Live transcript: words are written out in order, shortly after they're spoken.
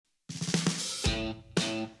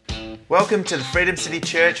Welcome to the Freedom City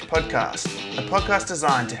Church podcast, a podcast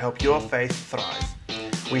designed to help your faith thrive.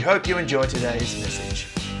 We hope you enjoy today's message.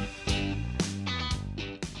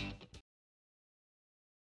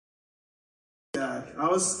 Yeah, I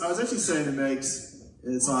was actually saying to Megs,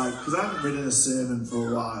 it's like, because I haven't written a sermon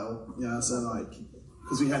for a while, so like,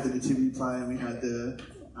 because we had the nativity play and we had the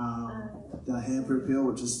hamper appeal,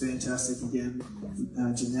 which is fantastic again,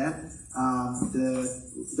 Jeanette.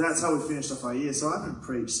 That's how we finished off our year, so I haven't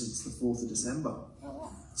preached since the 4th of December.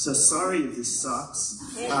 So sorry if this sucks.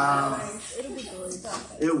 It'll be good.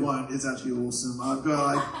 It won't, it's actually awesome.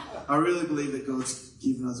 I really believe that God's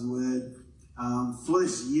given us a word for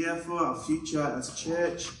this year, for our future as a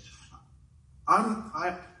church.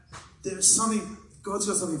 There's something, God's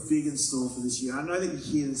got something big in store for this year. I know that you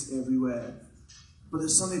hear this everywhere, but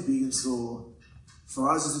there's something big in store for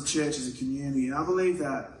us as a church, as a community. And I believe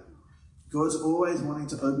that God's always wanting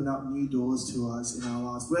to open up new doors to us in our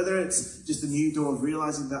lives. Whether it's just a new door of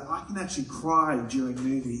realizing that I can actually cry during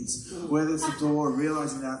movies. Whether it's a door of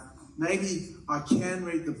realizing that maybe I can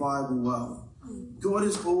read the Bible well. God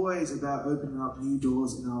is always about opening up new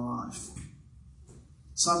doors in our life.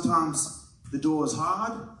 Sometimes the door is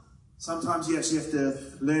hard. Sometimes you actually have to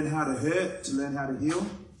learn how to hurt to learn how to heal.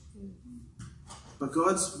 But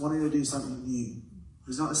God's wanting to do something new.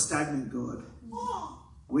 He's not a stagnant God.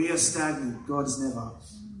 We are stagnant. God is never.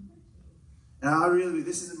 And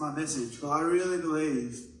this isn't my message, but I really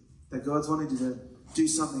believe that God's wanting to do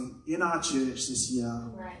something in our church this year.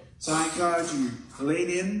 Right. So I encourage you, lean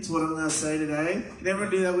in to what I'm going to say today. Can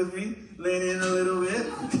everyone do that with me? Lean in a little bit.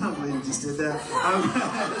 I can't believe I just did that.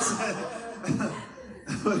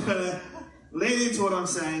 We're going to lean into what I'm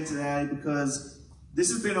saying today because this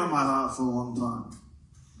has been on my heart for a long time.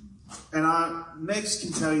 And Megs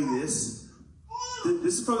can tell you this.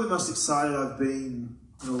 This is probably the most excited I've been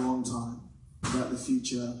in a long time about the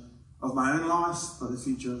future of my own life, about the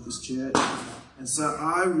future of this church. And so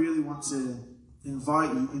I really want to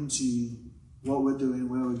invite you into what we're doing,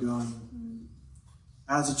 where we're going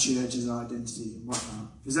as a church, as our identity and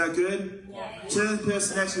whatnot. Is that good? Yeah. Turn to the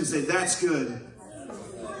person next to you and say, that's good.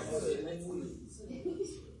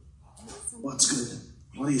 What's good?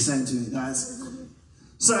 What are you saying to me, guys?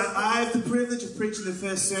 So I have the privilege of preaching the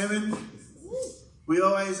first sermon. I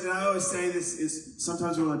always say this, is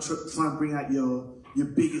sometimes we want to try and bring out your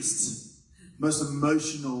biggest, most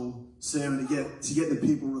emotional sermon to get the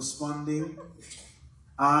people responding.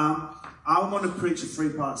 I want to preach a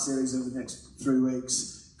 3-part series over the next 3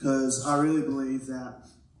 weeks because I really believe that,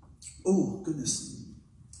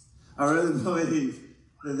 I really believe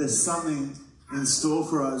that there's something in store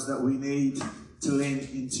for us that we need to lean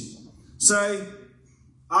into. So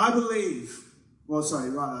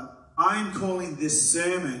I'm calling this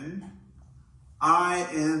sermon, I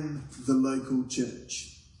am the local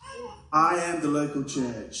church. I am the local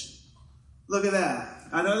church. Look at that.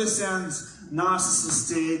 I know this sounds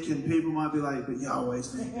narcissistic and people might be like, but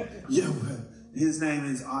Yahweh's name, Yahweh, his name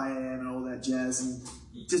is I am and all that jazz. And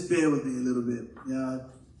just bear with me a little bit.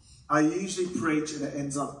 I usually preach and it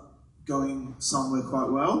ends up going somewhere quite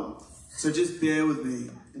well. So just bear with me.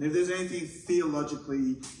 And if there's anything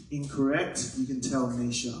theologically incorrect, you can tell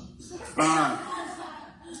Nisha. Alright.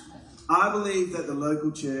 I believe that the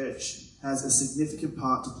local church has a significant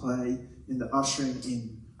part to play in the ushering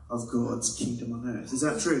in of God's kingdom on earth. Is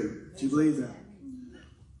that true? Do you believe that?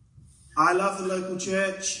 I love the local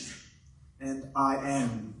church, and I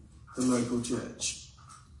am the local church.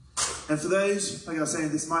 And for those, like I was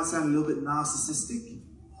saying, this might sound a little bit narcissistic.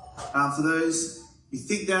 For those who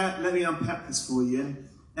think that, let me unpack this for you.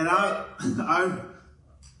 And I'm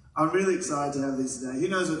really excited to have this today. Who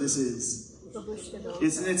knows what this is?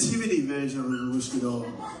 It's a nativity version of the Babushka doll.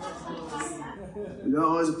 We don't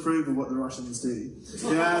always approve of what the Russians do.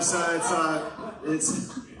 So it's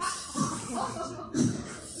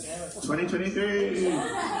 2023.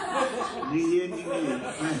 New year.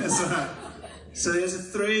 So there's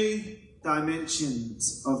 3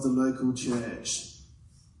 dimensions of the local church.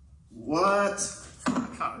 What?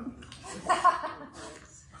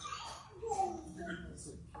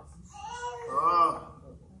 Oh.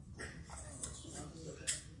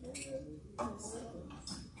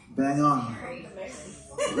 Bang on.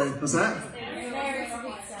 Wait, what's that?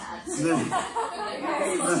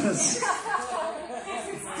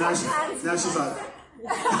 Now she's like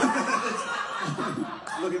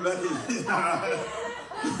looking back at you.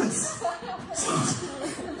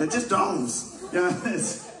 They're just dolls.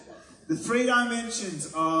 The 3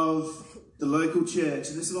 dimensions of the local church,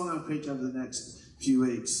 and this is what I'm going to preach over the next few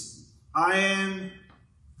weeks. I am,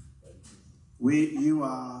 you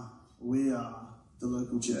are, we are the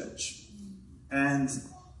local church. And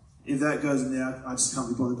If that goes in there, I just can't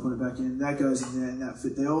be bothered putting it back in. That goes in there and that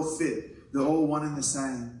fit. They all fit. They're all one and the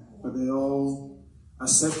same, but they all are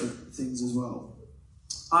separate things as well.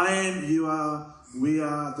 I am, you are, we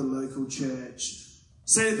are the local church.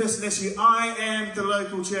 Say to the person next to you, I am the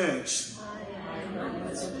local church. I am the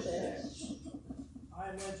local church.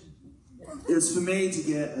 It's for me to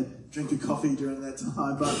get a drink of coffee during that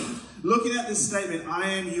time, but looking at this statement, I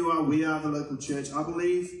am, you are, we are the local church, I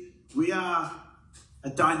believe we are a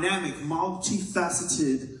dynamic,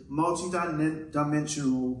 multifaceted,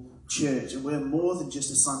 multi-dimensional church, and we're more than just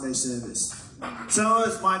a Sunday service. Some of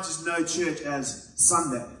us might just know church as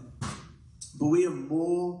Sunday, but we are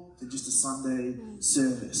more than just a Sunday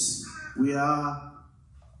service. We are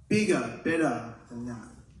bigger, better than that.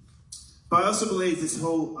 But I also believe this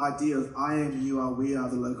whole idea of I am, you are, we are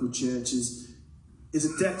the local church is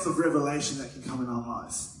a depth of revelation that can come in our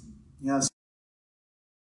life.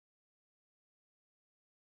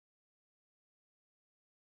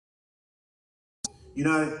 You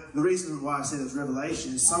know, the reason why I said it's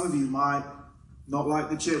revelation is some of you might not like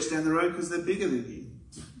the church down the road because they're bigger than you.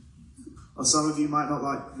 Or some of you might not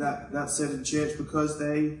like that certain church because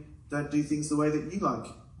they don't do things the way that you like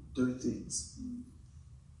doing things.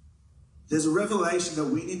 There's a revelation that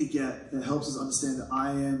we need to get that helps us understand that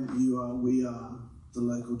I am, you are, we are the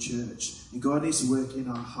local church. And God needs to work in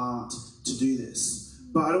our heart to do this.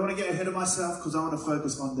 But I don't want to get ahead of myself because I want to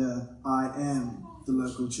focus on the I am the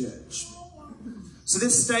local church. So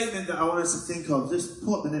this statement that I want us to think of, just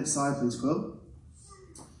pull up the next slide please, Quill.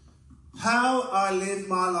 How I live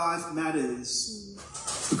my life matters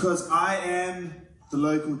because I am the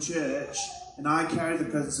local church and I carry the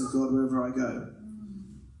presence of God wherever I go.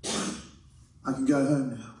 I can go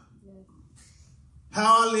home now.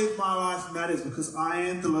 How I live my life matters because I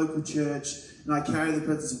am the local church and I carry the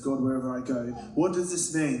presence of God wherever I go. What does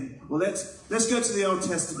this mean? Well, let's go to the Old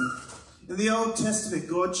Testament. In the Old Testament,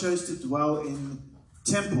 God chose to dwell in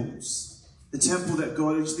temples. The temple that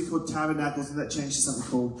God used to be called tabernacles, and that changed to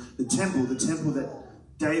something called the temple that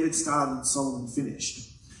David started and Solomon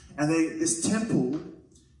finished. And this temple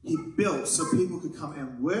he built so people could come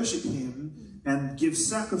and worship him and give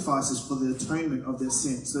sacrifices for the atonement of their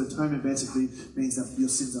sins. So atonement basically means that your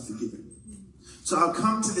sins are forgiven. So I'll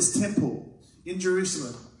come to this temple in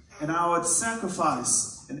Jerusalem and I would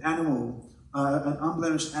sacrifice an animal, an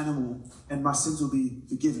unblemished animal, and my sins will be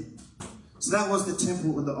forgiven. So that was the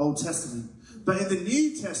temple in the Old Testament. But in the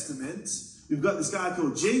New Testament, we've got this guy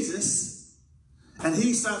called Jesus, and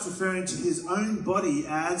he starts referring to his own body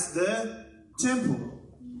as the temple.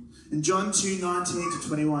 In John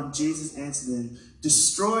 2:19-21, Jesus answered them,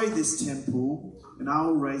 "Destroy this temple, and I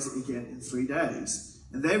will raise it again in 3 days."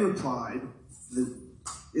 And they replied,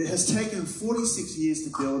 "It has taken 46 years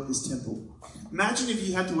to build this temple." Imagine if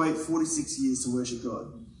you had to wait 46 years to worship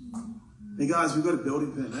God. Hey guys, we've got a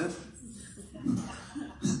building permit.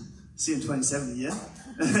 See you in 2070, yeah?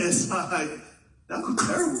 It's like, that would be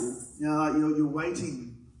terrible. You know, like you're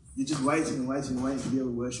waiting, you're just waiting and waiting and waiting to be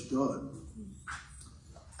able to worship God.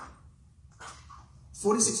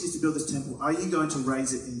 46 years to build this temple. Are you going to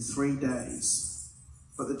raise it in 3 days?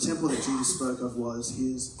 But the temple that Jesus spoke of was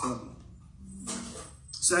his body.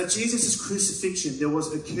 So at Jesus' crucifixion, there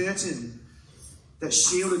was a curtain that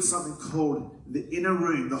shielded something called the inner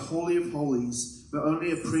room, the Holy of Holies, where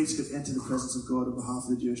only a priest could enter the presence of God on behalf of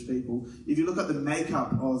the Jewish people. If you look at the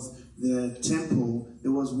makeup of the temple,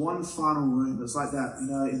 there was one final room. It's like that,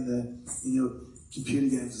 in your computer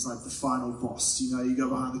games, it's like the final boss. You go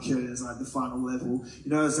behind the curtain, it's like the final level.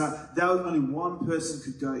 It's that was only one person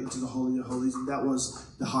could go into the Holy of Holies, and that was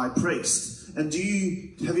the high priest. And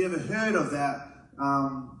have you ever heard of that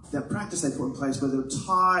practice they put in place where they would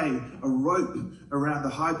tie a rope around the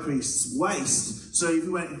high priest's waist, so if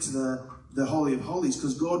you went into the Holy of Holies,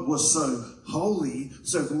 because God was so holy,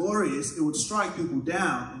 so glorious, it would strike people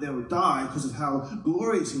down and they would die because of how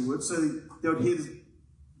glorious he was. So they would hear the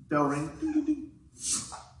bell ring.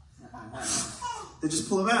 They just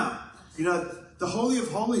pull them out. The Holy of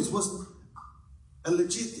Holies wasn't a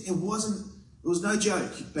legit, it was no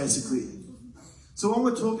joke, basically. So when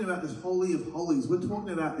we're talking about this Holy of Holies, we're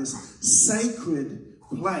talking about this sacred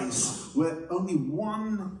place where only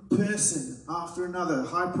one person after another,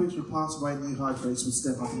 high priest would pass away, new high priest would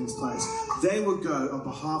step up in this place. They would go on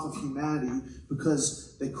behalf of humanity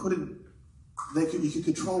because you could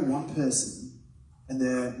control one person and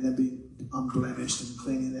they'd be unblemished and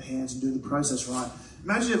cleaning their hands and doing the process right.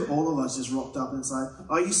 Imagine if all of us just rocked up and it's like,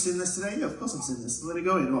 "Are you sinless today?" "Yeah, of course I'm sinless. Let me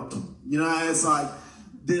go in." It's like,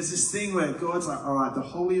 there's this thing where God's like, all right, the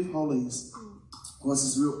Holy of Holies was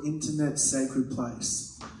this real intimate, sacred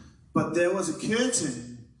place. But there was a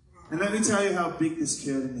curtain And let me tell you how big this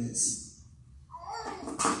curtain is.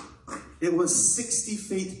 It was 60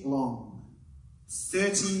 feet long,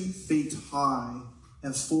 30 feet high,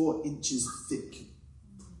 and 4 inches thick.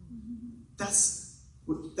 That's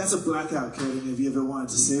a blackout curtain if you ever wanted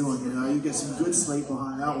to see one, you know. You get some good sleep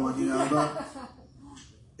behind that one, you know. But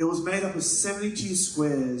it was made up of 72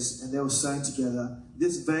 squares and they were sewn together.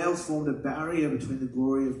 This veil formed a barrier between the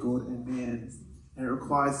glory of God and man. And it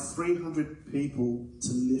required 300 people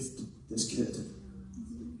to lift this curtain.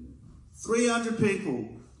 300 people.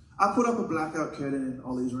 I put up a blackout curtain in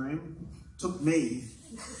Ollie's room. Took me.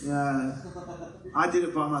 I did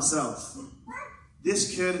it by myself.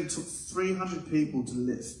 This curtain took 300 people to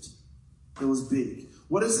lift. It was big.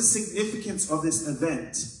 What is the significance of this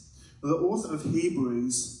event? Well, the author of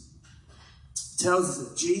Hebrews tells us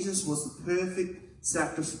that Jesus was the perfect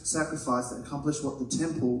sacrifice that accomplished what the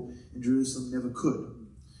temple in Jerusalem never could.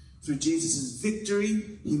 Through Jesus'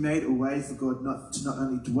 victory, he made a way for God to not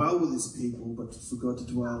only dwell with his people, but for God to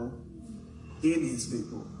dwell in his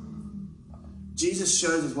people. Jesus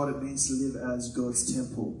shows us what it means to live as God's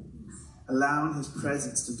temple, allowing his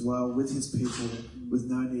presence to dwell with his people with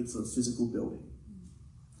no need for a physical building.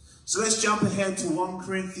 So let's jump ahead to 1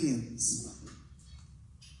 Corinthians.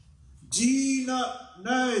 Do you not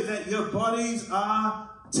know that your bodies are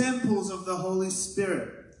temples of the Holy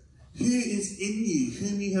Spirit, who is in you,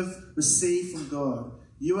 whom you have received from God?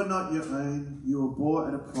 You are not your own, you were bought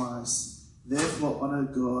at a price. Therefore honor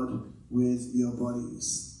God with your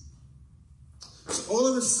bodies. So all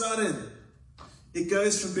of a sudden, it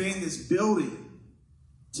goes from being this building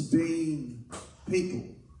to being people.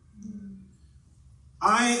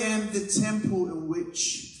 I am the temple in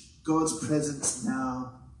which God's presence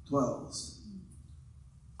now dwells.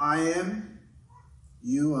 I am,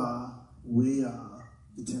 you are, we are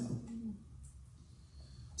the temple.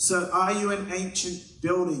 So are you an ancient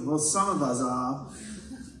building? Well, some of us are.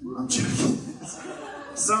 I'm joking.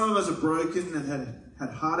 Some of us are broken and had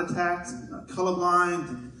heart attacks and are colorblind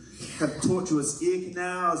and have tortuous ear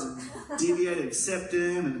canals and deviated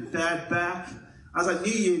septum and a bad back. I was like,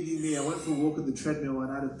 New Year, New Me. I went for a walk on the treadmill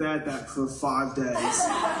and I had a bad back for 5 days.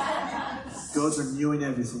 God's renewing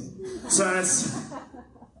everything. So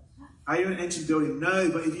are you an ancient building? No,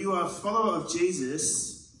 but if you are a follower of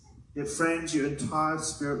Jesus, it frames your entire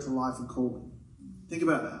spiritual life and calling. Think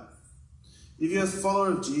about that. If you're a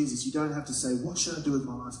follower of Jesus, you don't have to say, what should I do with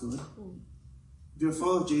my life, God? If you're a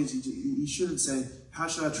follower of Jesus, you shouldn't say, how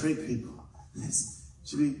should I treat people? It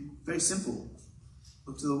should be very simple.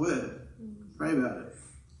 Look to the Word. Pray about it.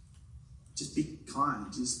 Just be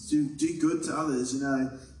kind. Just do good to others, you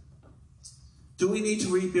know. Do we need to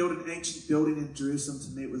rebuild an ancient building in Jerusalem to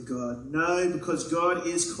meet with God? No, because God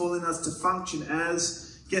is calling us to function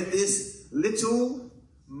as, get this, little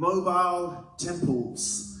mobile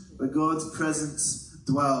temples where God's presence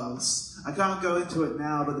dwells. I can't go into it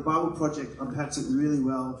now, but the Bible Project unpacks it really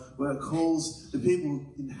well, where it calls the people who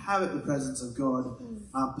inhabit the presence of God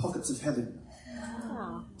pockets of heaven.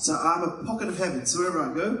 So I'm a pocket of heaven. So wherever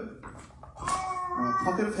I go, I'm a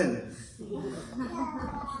pocket of heaven.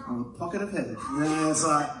 I'm a pocket of heaven. Yeah, it's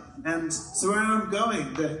like, and so wherever I'm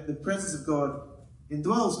going, the presence of God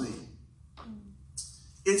indwells me.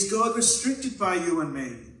 Is God restricted by you and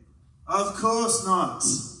me? Of course not.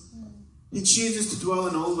 He chooses to dwell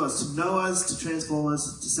in all of us, to know us, to transform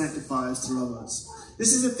us, to sanctify us, to love us.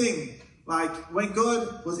 This is the thing. Like, when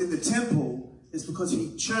God was in the temple, it's because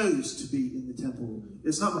he chose to be in the temple.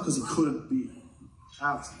 It's not because he couldn't be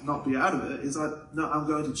out, not be out of it. It's like, no, I'm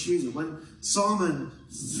going to choose it. When Solomon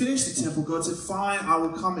finished the temple, God said, fine, I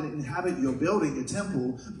will come and inhabit your building, your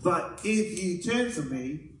temple, but if you turn from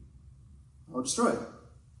me, I'll destroy it.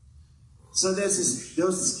 So there was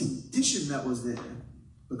this condition that was there,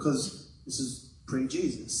 because this is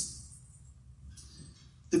pre-Jesus.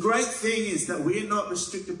 The great thing is that we're not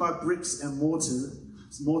restricted by bricks and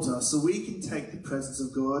mortar, so we can take the presence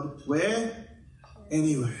of God where?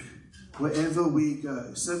 Anywhere. Wherever we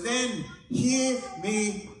go. So then, hear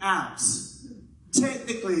me out.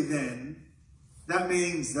 Technically then, that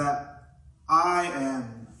means that I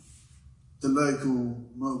am the local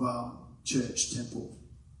mobile church temple.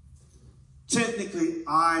 Technically,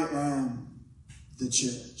 I am the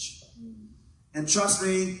church. And trust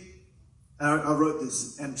me, I wrote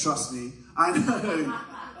this, and trust me, I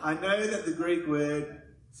know that the Greek word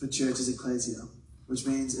for church is ecclesia, which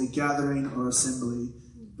means a gathering or assembly,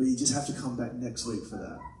 but you just have to come back next week for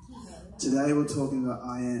that. Today we're talking about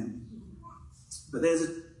I am. But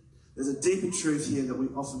there's a deeper truth here that we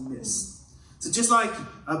often miss. So just like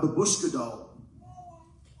a babushka doll,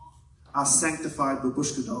 our sanctified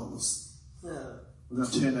babushka dolls, we're going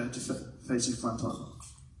to turn it to face you front on.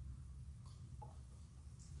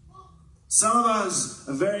 Some of us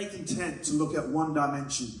are very content to look at one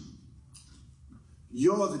dimension.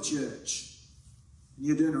 You're the church.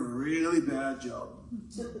 You're doing a really bad job.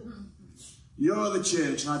 You're the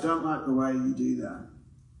church, and I don't like the way you do that.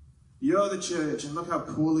 You're the church, and look how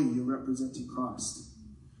poorly you're representing Christ.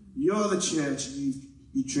 You're the church, and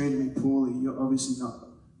you treated me poorly. You're obviously not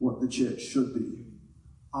what the church should be.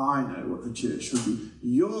 I know what the church should be.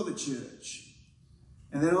 You're the church.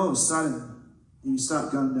 And then all of a sudden, you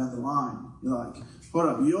start going down the line. You're like, hold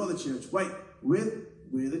up, you're the church. Wait, we're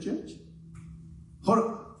the church? Hold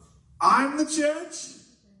up, I'm the church?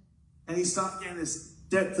 And you start getting this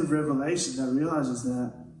depth of revelation that realizes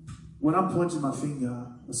that when I'm pointing my finger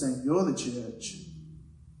or saying, you're the church,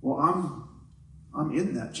 well, I'm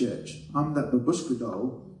in that church. I'm that babushka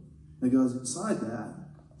doll that goes inside that.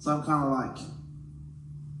 So I'm kind of like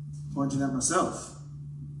pointing at myself.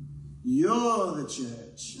 You're the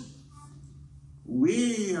church.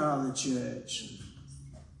 We are the church.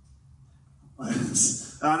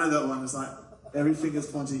 I know that one. It's like every finger's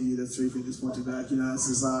pointing at you, there's three fingers pointing back. You know, it's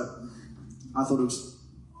just like, I thought it was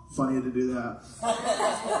funnier to do that.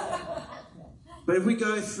 But if we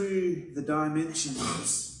go through the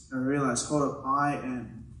dimensions and realize, hold up, I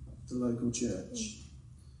am the local church.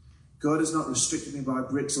 God has not restricted me by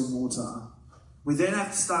bricks or mortar. We then have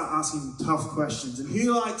to start asking tough questions. And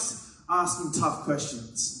who likes asking tough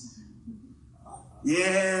questions?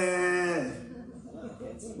 Yeah!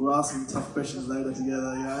 We'll ask some tough questions later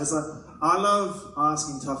together. Yeah, it's like, I love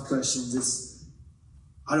asking tough questions.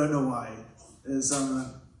 I don't know why. It's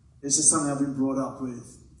just something I've been brought up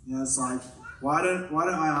with. You know, it's like, why don't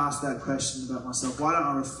I ask that question about myself? Why don't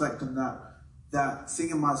I reflect on that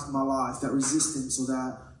thing in my life, that resistance or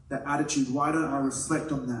that attitude? Why don't I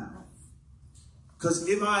reflect on that? Because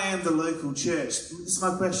if I am the local church, this is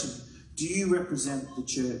my question: do you represent the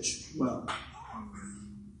church well?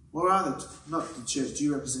 Or rather, not the church, do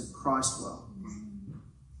you represent Christ well?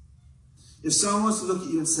 If someone wants to look at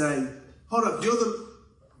you and say, hold up, you're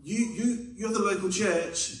the local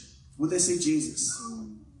church, would they see Jesus?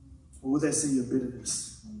 Or would they see your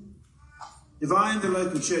bitterness? If I am the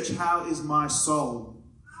local church, how is my soul?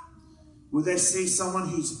 Would they see someone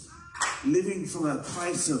who's living from a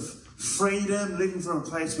place of freedom, living from a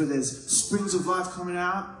place where there's springs of life coming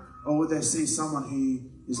out? Or would they see someone who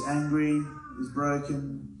is angry, is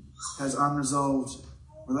broken, has unresolved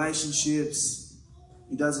relationships,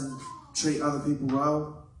 he doesn't treat other people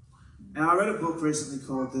well? And I read a book recently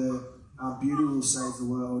called The Beauty Will Save the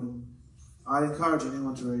World, and I'd encourage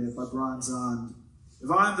anyone to read it, by Brian Zahnd.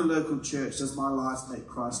 If I am the local church, does my life make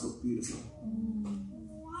Christ look beautiful?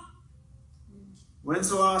 When's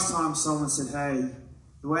the last time someone said, hey,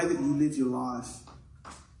 the way that you live your life,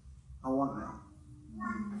 I want that?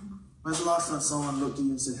 When's the last time someone looked at you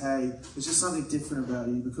and said, hey, there's just something different about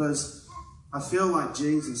you? Because I feel like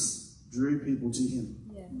Jesus drew people to him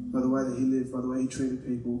by the way that he lived, by the way he treated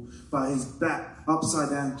people, by his back upside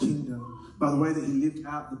down kingdom, by the way that he lived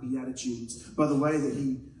out the Beatitudes, by the way that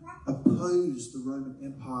he opposed the Roman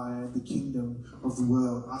Empire and the kingdom of the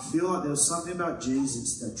world. I feel like there was something about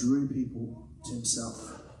Jesus that drew people to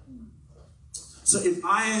himself. So if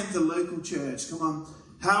I am the local church, come on,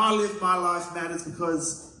 how I live my life matters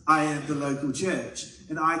because I am the local church,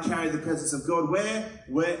 and I carry the presence of God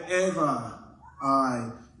wherever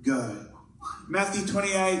I go. Matthew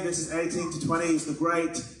 28, verses 18 to 20 is the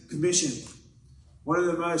Great Commission. One of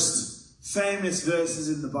the most famous verses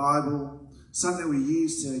in the Bible, something we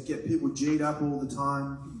use to get people G'd up all the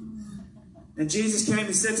time. And Jesus came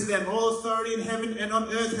and said to them, all authority in heaven and on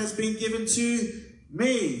earth has been given to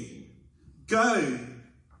me. Go,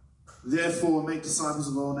 therefore, make disciples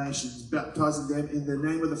of all nations, baptizing them in the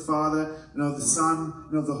name of the Father and of the Son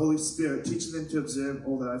and of the Holy Spirit, teaching them to observe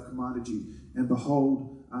all that I have commanded you. And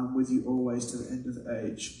behold, I'm with you always to the end of the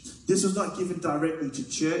age. This was not given directly to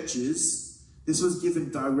churches. This was given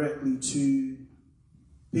directly to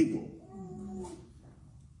people.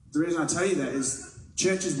 The reason I tell you that is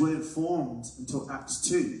churches weren't formed until Acts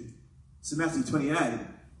 2. So Matthew 28,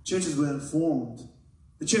 churches weren't formed.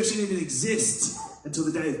 The church didn't even exist until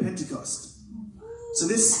the day of Pentecost. So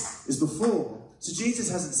this is before. So Jesus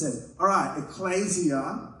hasn't said, all right,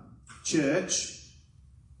 ecclesia, church,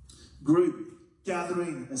 group,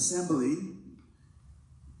 gathering, assembly,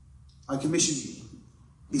 I commission you.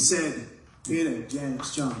 He said, Peter,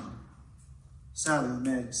 James, John, Sally,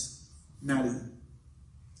 Megs, Maddie,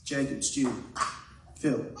 Jacob, Stu,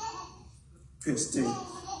 Phil, Chris, T.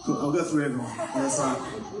 Cool, I'll go through everyone. It's like,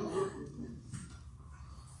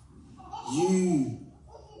 you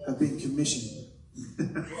have been commissioned.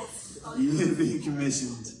 You have been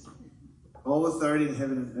commissioned. All authority in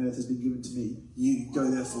heaven and earth has been given to me. You go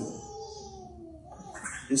therefore.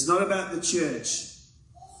 It's not about the church,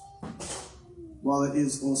 while it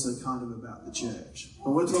is also kind of about the church.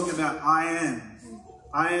 But we're talking about I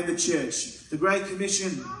am the church. The Great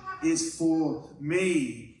Commission is for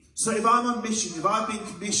me. So if I'm on mission, if I've been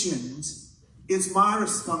commissioned, it's my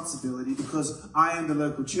responsibility because I am the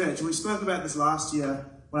local church. And we spoke about this last year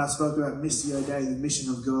when I spoke about Missio Dei, the mission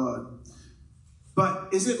of God.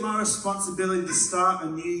 But is it my responsibility to start a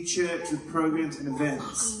new church with programs and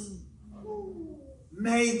events?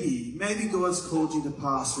 Maybe God's called you to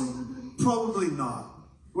pastoring. Probably not.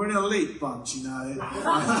 We're an elite bunch, you know.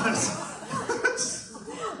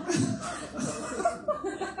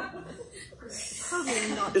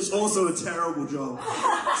 It's also a terrible job.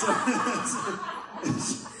 So,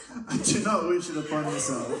 I do not wish it upon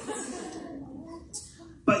yourself.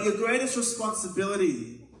 But your greatest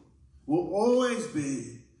responsibility will always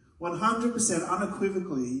be 100%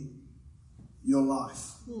 unequivocally your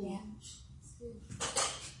life. Yeah.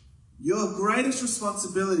 Your greatest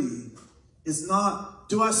responsibility is not,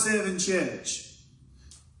 do I serve in church?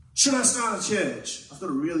 Should I start a church? I've got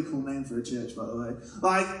a really cool name for a church, by the way.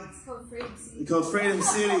 It's called Freedom City. It's called Freedom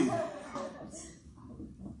City.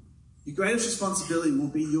 Your greatest responsibility will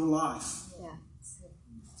be your life. Yeah.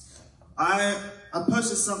 I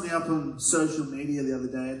posted something up on social media the other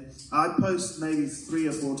day. I post maybe 3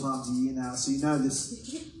 or 4 times a year now, so you know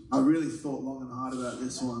this. I really thought long and hard about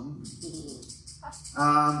this one.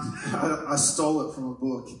 I stole it from a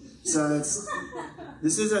book. So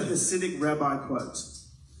this is a Hasidic rabbi quote.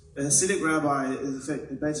 A Hasidic rabbi is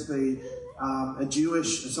basically a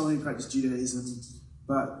Jewish, someone who practiced Judaism,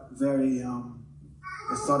 but very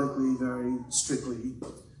methodically, very strictly.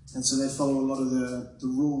 And so they follow a lot of the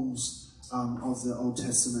rules of the Old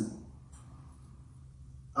Testament.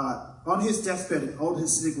 On his deathbed, an old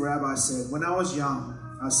Hasidic rabbi said, "When I was young,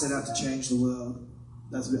 I set out to change the world."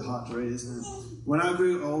 That's a bit hard to read, isn't it? When I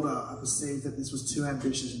grew older, I perceived that this was too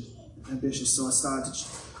ambitious, so I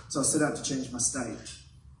set out to change my state.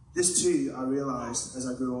 This too, I realised as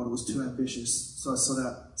I grew older, was too ambitious, so I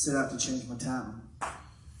set out to change my town.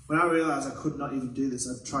 When I realised I could not even do this,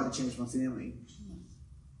 I tried to change my family.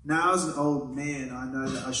 Now as an old man, I know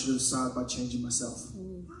that I should have started by changing myself.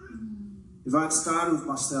 If I'd started with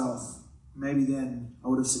myself, maybe then I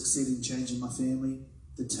would have succeeded in changing my family,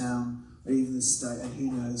 the town, or even the state, and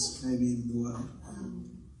who knows, maybe even the world.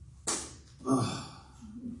 Oh,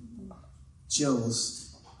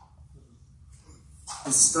 chills.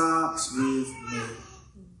 It starts with me,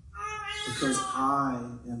 because I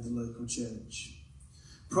am the local church.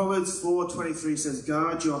 Proverbs 4:23 says,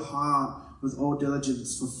 "Guard your heart with all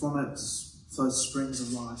diligence, for from it flows springs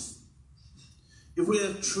of life." If we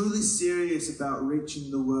are truly serious about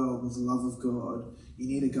reaching the world with the love of God, you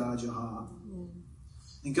need to guard your heart.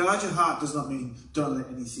 And guard your heart does not mean don't let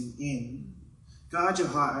anything in. Guard your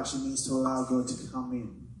heart actually means to allow God to come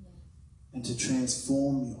in and to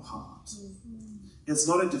transform your heart. It's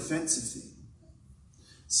not a defensive thing.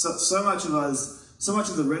 So much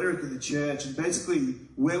of the rhetoric in the church, and basically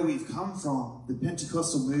where we've come from, the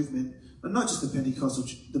Pentecostal movement, but not just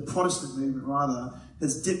the Protestant movement rather,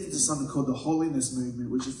 has dipped into something called the holiness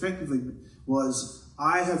movement, which effectively was,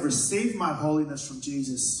 I have received my holiness from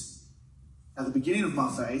Jesus at the beginning of my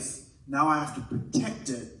faith. Now I have to protect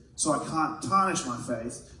it, so I can't tarnish my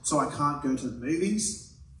faith, so I can't go to the movies,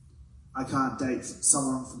 I can't date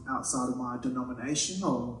someone from outside of my denomination,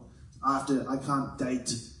 or I can't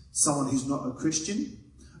date someone who's not a Christian.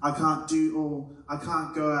 I can't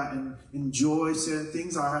go out and enjoy certain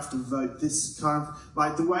things. I have to vote this kind of,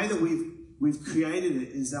 like the way that we've created it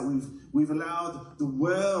is that we've allowed the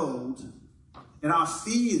world and our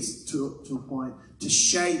fears to a point to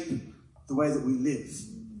shape the way that we live,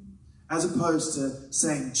 as opposed to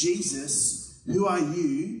saying, Jesus, who are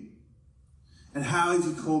you, and how have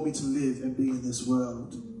you called me to live and be in this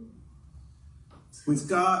world? We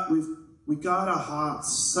guard our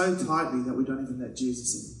hearts so tightly that we don't even let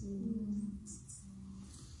Jesus in.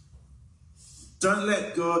 Don't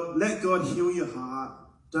let God heal your heart.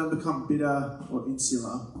 Don't become bitter or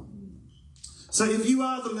insular. So if you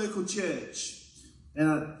are the local church, and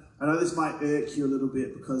I know this might irk you a little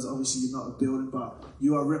bit because obviously you're not a building, but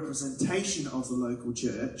you are a representation of the local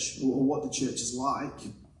church or what the church is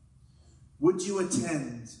like, would you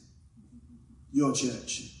attend your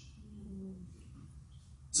church?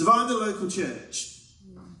 So if I'm the local church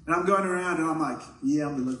and I'm going around and I'm like, yeah,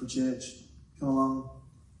 I'm the local church, come along,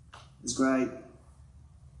 it's great.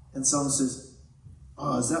 And someone says,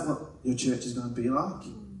 oh, is that what your church is going to be like?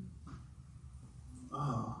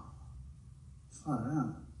 Oh, far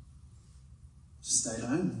out. Just stay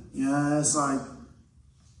home. Yeah, it's like,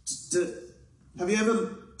 have you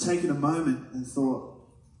ever taken a moment and thought,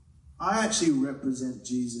 I actually represent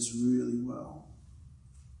Jesus really well.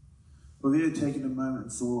 But have you taken a moment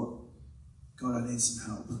and thought, God, I need some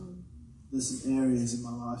help. There's some areas in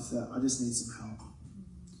my life that I just need some help.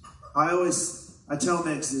 I tell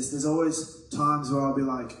Megs this, there's always times where I'll be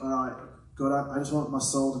like, all right, God, I just want my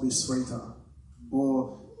soul to be sweeter.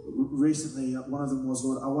 Or recently, one of them was,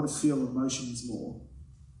 Lord, I want to feel emotions more.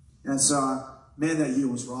 And so, man, that year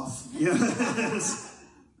was rough.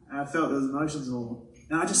 And I felt those emotions more.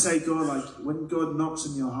 And I just say, God, like, when God knocks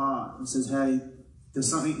on your heart and says, hey, there's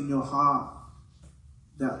something in your heart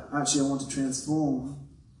that actually I want to transform,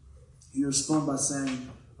 you respond by saying,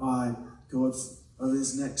 all right, God, over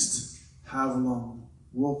this next however long,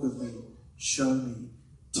 walk with me, show me,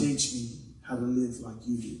 teach me how to live like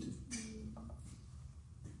you did.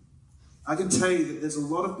 I can tell you that there's a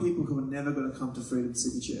lot of people who are never going to come to Freedom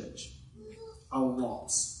City Church. A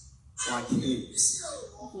lot. Like heaps.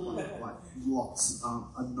 Like lots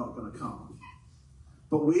are not going to come.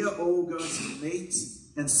 But we are all going to meet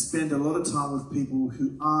and spend a lot of time with people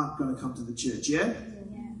who aren't going to come to the church, yeah?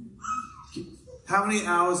 How many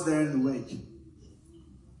hours there in the week?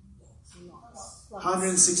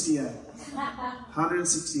 168.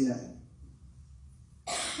 168.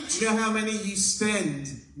 Do you know how many you spend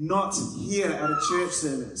not here at a church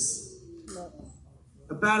service?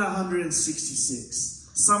 About 166.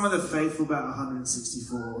 Some of the faithful, about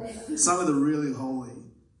 164. Some of the really holy.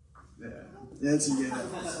 Yeah, together.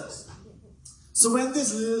 So when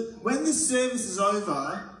this service is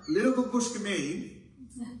over, little Kukushkami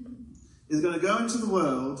is going to go into the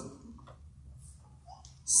world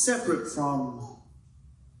separate from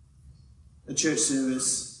a church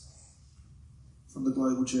service, from the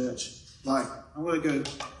global church. Like, I'm going to go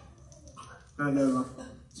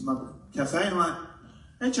to my cafe and I'm like,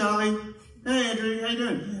 hey Charlie, hey Andrew, how you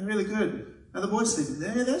doing? Yeah, really good. Are the boys sleeping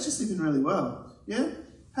there? Yeah, they're just sleeping really well. Yeah?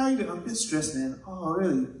 How you doing? I'm a bit stressed, man. Oh,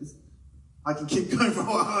 really? I can keep going for a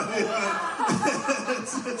while.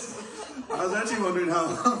 I was actually wondering how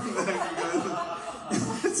long that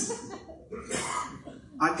could go.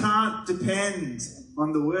 I can't depend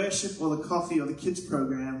on the worship or the coffee or the kids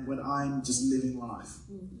program when I'm just living life.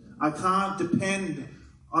 I can't depend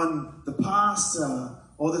on the pastor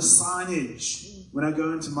or the signage when I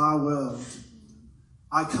go into my world.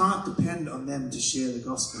 I can't depend on them to share the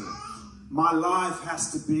gospel. My life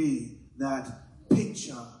has to be that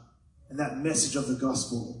picture and that message of the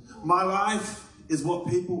gospel. My life is what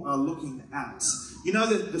people are looking at. You know,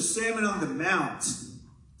 the Sermon on the Mount,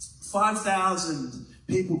 5,000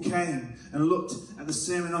 people came and looked at the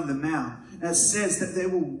Sermon on the Mount. And it says that they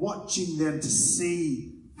were watching them to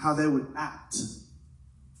see how they would act.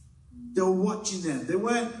 They were watching them. They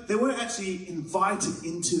weren't actually invited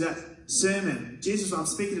into that sermon. Jesus, I'm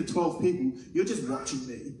speaking to 12 people. You're just watching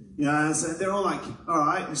me. You know, so they're all like, all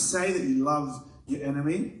right, you say that you love your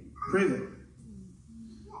enemy, prove it.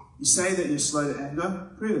 You say that you're slow to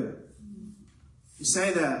anger, prove it. You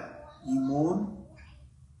say that you mourn,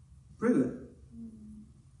 prove it.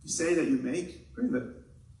 You say that you're meek, prove it.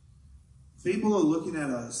 People are looking at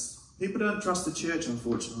us. People don't trust the church,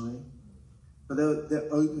 unfortunately, but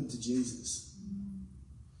they're open to Jesus.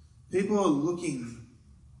 People are looking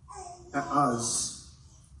at us.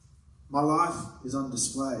 My life is on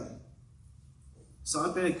display. So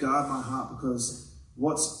I better guard my heart, because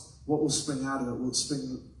what will spring out of it will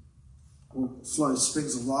flow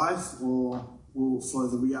springs of life, or will flow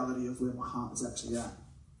the reality of where my heart is actually at.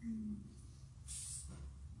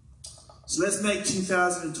 So let's make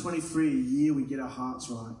 2023 a year we get our hearts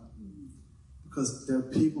right, because there are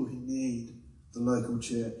people who need the local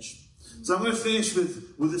church. So I'm going to finish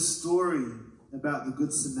with a story about the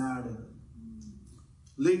Good Samaritan.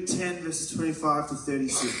 Luke 10, verses 25 to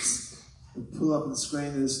 36. We'll pull up on the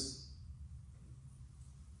screen.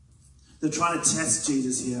 They're trying to test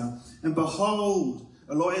Jesus here. And behold,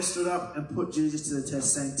 a lawyer stood up and put Jesus to the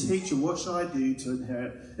test, saying, Teacher, what shall I do to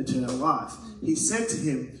inherit eternal life? He said to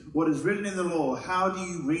him, What is written in the law? How do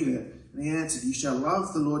you read it? And he answered, You shall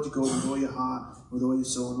love the Lord your God with all your heart, with all your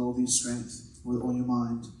soul, and all your strength, with all your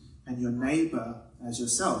mind, and your neighbour as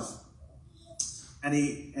yourself. And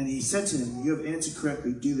he said to him, You have answered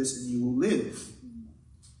correctly, do this and you will live.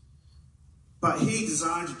 But he,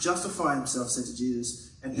 desiring to justify himself, said to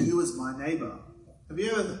Jesus, And who is my neighbour? Have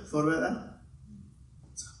you ever thought about that?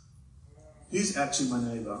 Who's actually my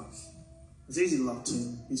neighbour? It's easy to love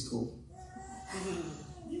Tim. He's cool.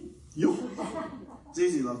 You. It's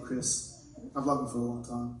easy to love Chris. I've loved him for a long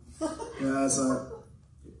time. Yeah,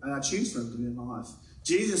 and I choose for him to be in my life.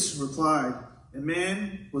 Jesus replied, A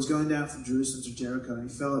man was going down from Jerusalem to Jericho, and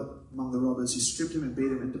he fell among the robbers, who stripped him and beat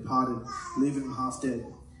him and departed, leaving him half dead.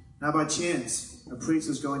 Now by chance, a priest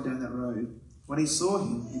was going down that road. When he saw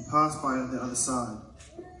him, he passed by on the other side.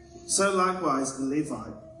 So likewise the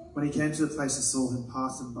Levite, when he came to the place and saw him,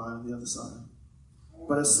 passed him by on the other side.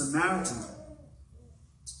 But a Samaritan.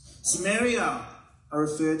 Samaria are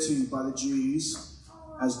referred to by the Jews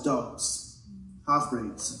as dogs,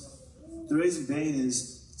 half-breeds. The reason being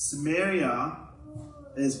is Samaria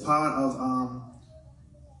is part of,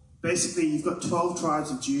 basically you've got 12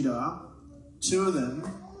 tribes of Judah. 2 of them,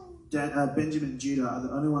 Benjamin and Judah, are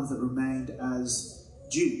the only ones that remained as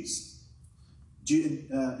Jews.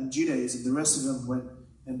 In Judaism, the rest of them went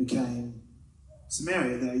and became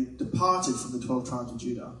Samaria. They departed from the 12 tribes of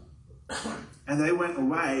Judah. And they went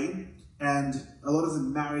away, and a lot of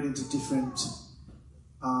them married into different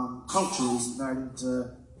cultures, married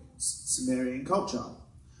into Sumerian culture.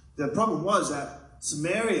 The problem was that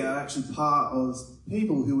Samaria are actually part of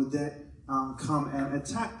people who would then come and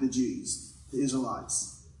attack the Jews, the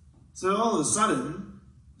Israelites. So all of a sudden,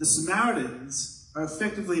 the Samaritans are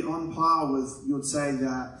effectively on par with, you would say,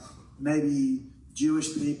 that maybe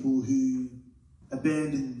Jewish people who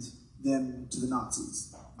abandoned them to the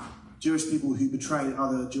Nazis. Jewish people who betrayed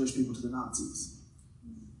other Jewish people to the Nazis.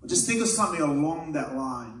 Just think of something along that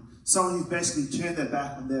line. Someone who basically turned their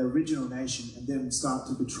back on their original nation and then start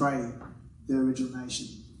to betray their original nation.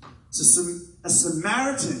 So a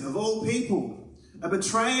Samaritan, of all people, a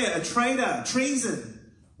betrayer, a traitor, treason,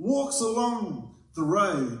 walks along the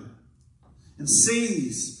road and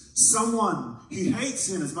sees someone who hates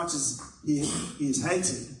him as much as he is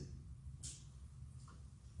hated.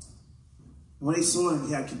 And when he saw him,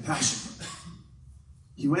 he had compassion.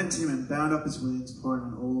 He went to him and bound up his wounds, pouring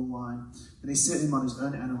on oil and wine. And he set him on his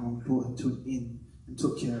own animal and brought him to an inn and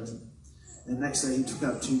took care of him. And the next day he took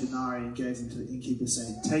out 2 denarii and gave them to the innkeeper,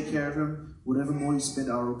 saying, "Take care of him. Whatever more you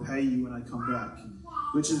spend, I will repay you when I come back."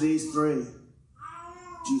 Which of these 3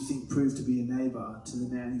 do you think proved to be a neighbour to the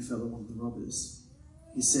man who fell among the robbers?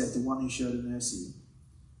 He said, "The one who showed him mercy."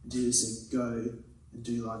 And Jesus said, "Go and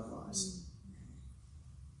do likewise."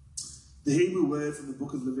 The Hebrew word from the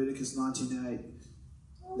book of Leviticus 19:8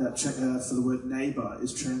 that for the word neighbour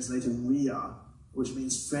is translated ria, which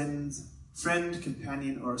means friend,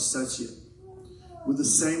 companion, or associate, with the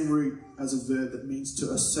same root as a verb that means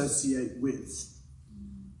to associate with.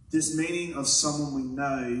 This meaning of someone we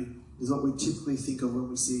know is what we typically think of when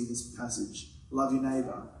we see this passage. Love your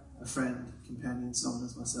neighbour, a friend, companion, someone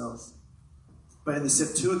as myself. But in the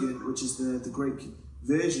Septuagint, which is the Greek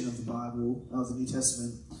version of the Bible, of the New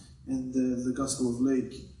Testament, and the Gospel of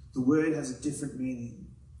Luke, the word has a different meaning.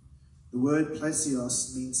 The word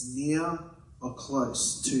plesios means near or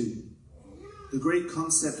close to. The Greek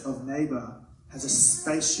concept of neighbour has a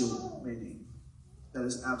spatial meaning that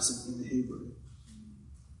is absent in the Hebrew.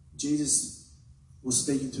 Jesus was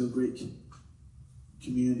speaking to a Greek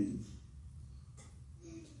community.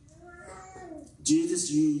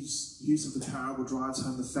 Jesus' use of the parable drives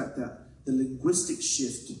home the fact that the linguistic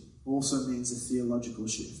shift also means a theological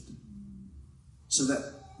shift, so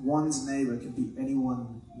that one's neighbour can be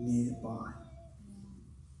anyone nearby.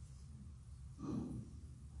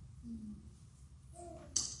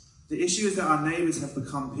 The issue is that our neighbours have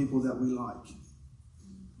become people that we like,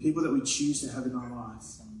 people that we choose to have in our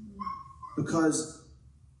life. Because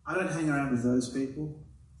I don't hang around with those people.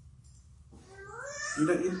 Do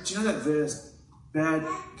you know that verse, bad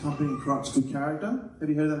company corrupts good character? Have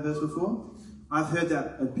you heard that verse before? I've heard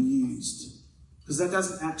that abused, because that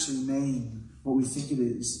doesn't actually mean what we think it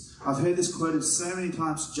is. I've heard this quoted so many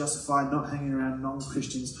times to justify not hanging around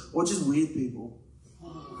non-Christians or just weird people.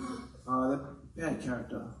 That bad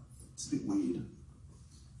character. It's a bit weird.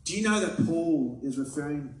 Do you know that Paul is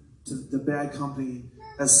referring to the bad company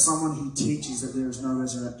as someone who teaches that there is no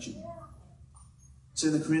resurrection? So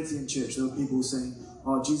in the Corinthian church, there were people saying,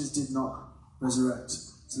 "Oh, Jesus did not resurrect,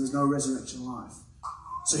 so there's no resurrection life."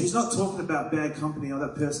 So he's not talking about bad company, or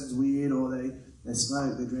that person's weird, or they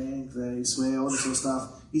smoke, they drink, they swear, all this sort of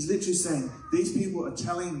stuff. He's literally saying these people are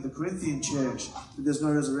telling the Corinthian church that there's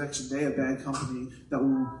no resurrection. They are bad company that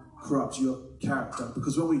will corrupt your character.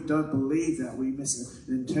 Because when we don't believe that, we miss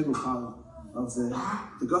an integral part of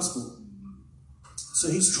the gospel. So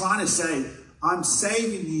he's trying to say, I'm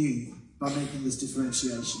saving you by making this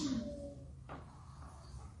differentiation.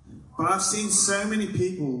 But I've seen so many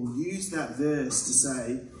people use that verse to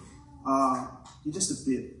say, you're just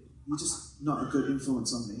not a good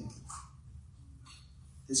influence on me.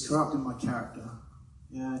 It's corrupting my character.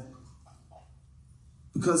 Yeah.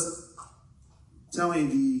 Because, tell me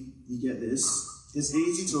if you get this, it's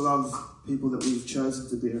easy to love people that we've chosen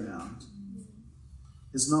to be around.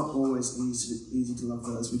 It's not always easy to love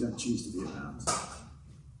those we don't choose to be around.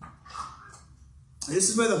 This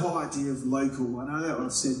is where the whole idea of local, I know that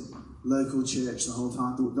I've said local church the whole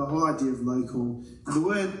time, the whole idea of local, and the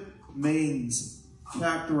word means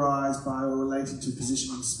characterised by or related to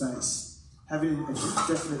position in space, having a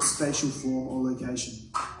definite spatial form or location.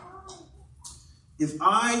 If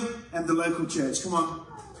I am the local church, come on,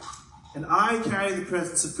 and I carry the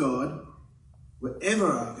presence of God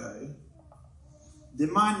wherever I go,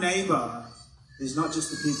 then my neighbour is not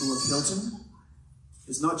just the people of Hilton,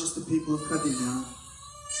 it's not just the people of Cardinia,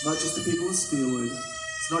 it's not just the people of Spearwood,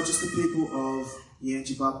 it's not just the people of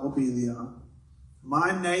Yangebup or Belia.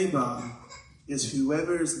 My neighbour is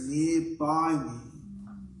whoever is nearby me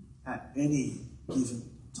at any given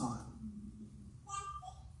time.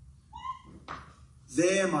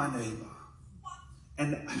 They're my neighbour.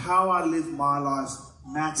 And how I live my life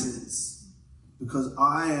matters because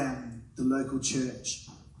I am the local church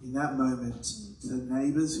in that moment to the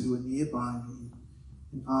neighbours who are nearby me,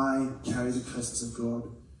 and I carry the presence of God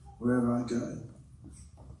wherever I go.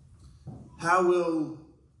 How will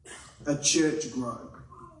a church grow?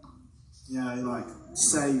 You know, like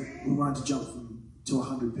say we wanted to jump to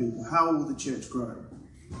 100 people. How will the church grow?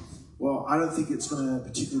 Well, I don't think it's going to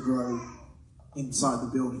particularly grow inside the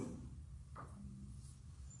building.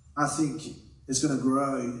 I think it's going to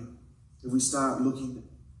grow if we start looking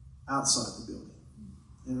outside the building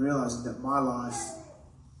and realising that my life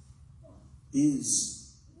is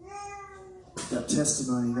that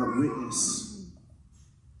testimony, that witness.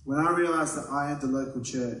 When I realise that I am the local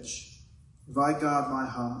church, if I guard my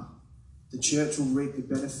heart, the church will reap the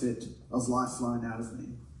benefit of life flowing out of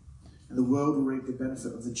me. And the world will reap the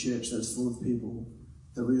benefit of the church that is full of people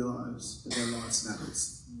that realise that their lives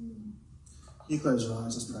matters. You close your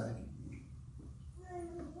eyes, let's pray.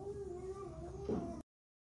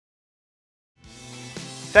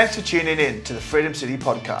 Thanks for tuning in to the Freedom City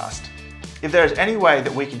podcast. If there is any way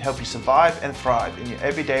that we can help you survive and thrive in your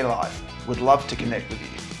everyday life, we'd love to connect with you.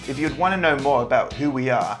 If you'd want to know more about who we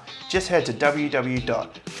are, just head to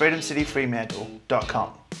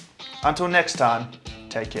www.freedomcityfremantle.com. Until next time,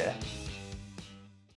 take care.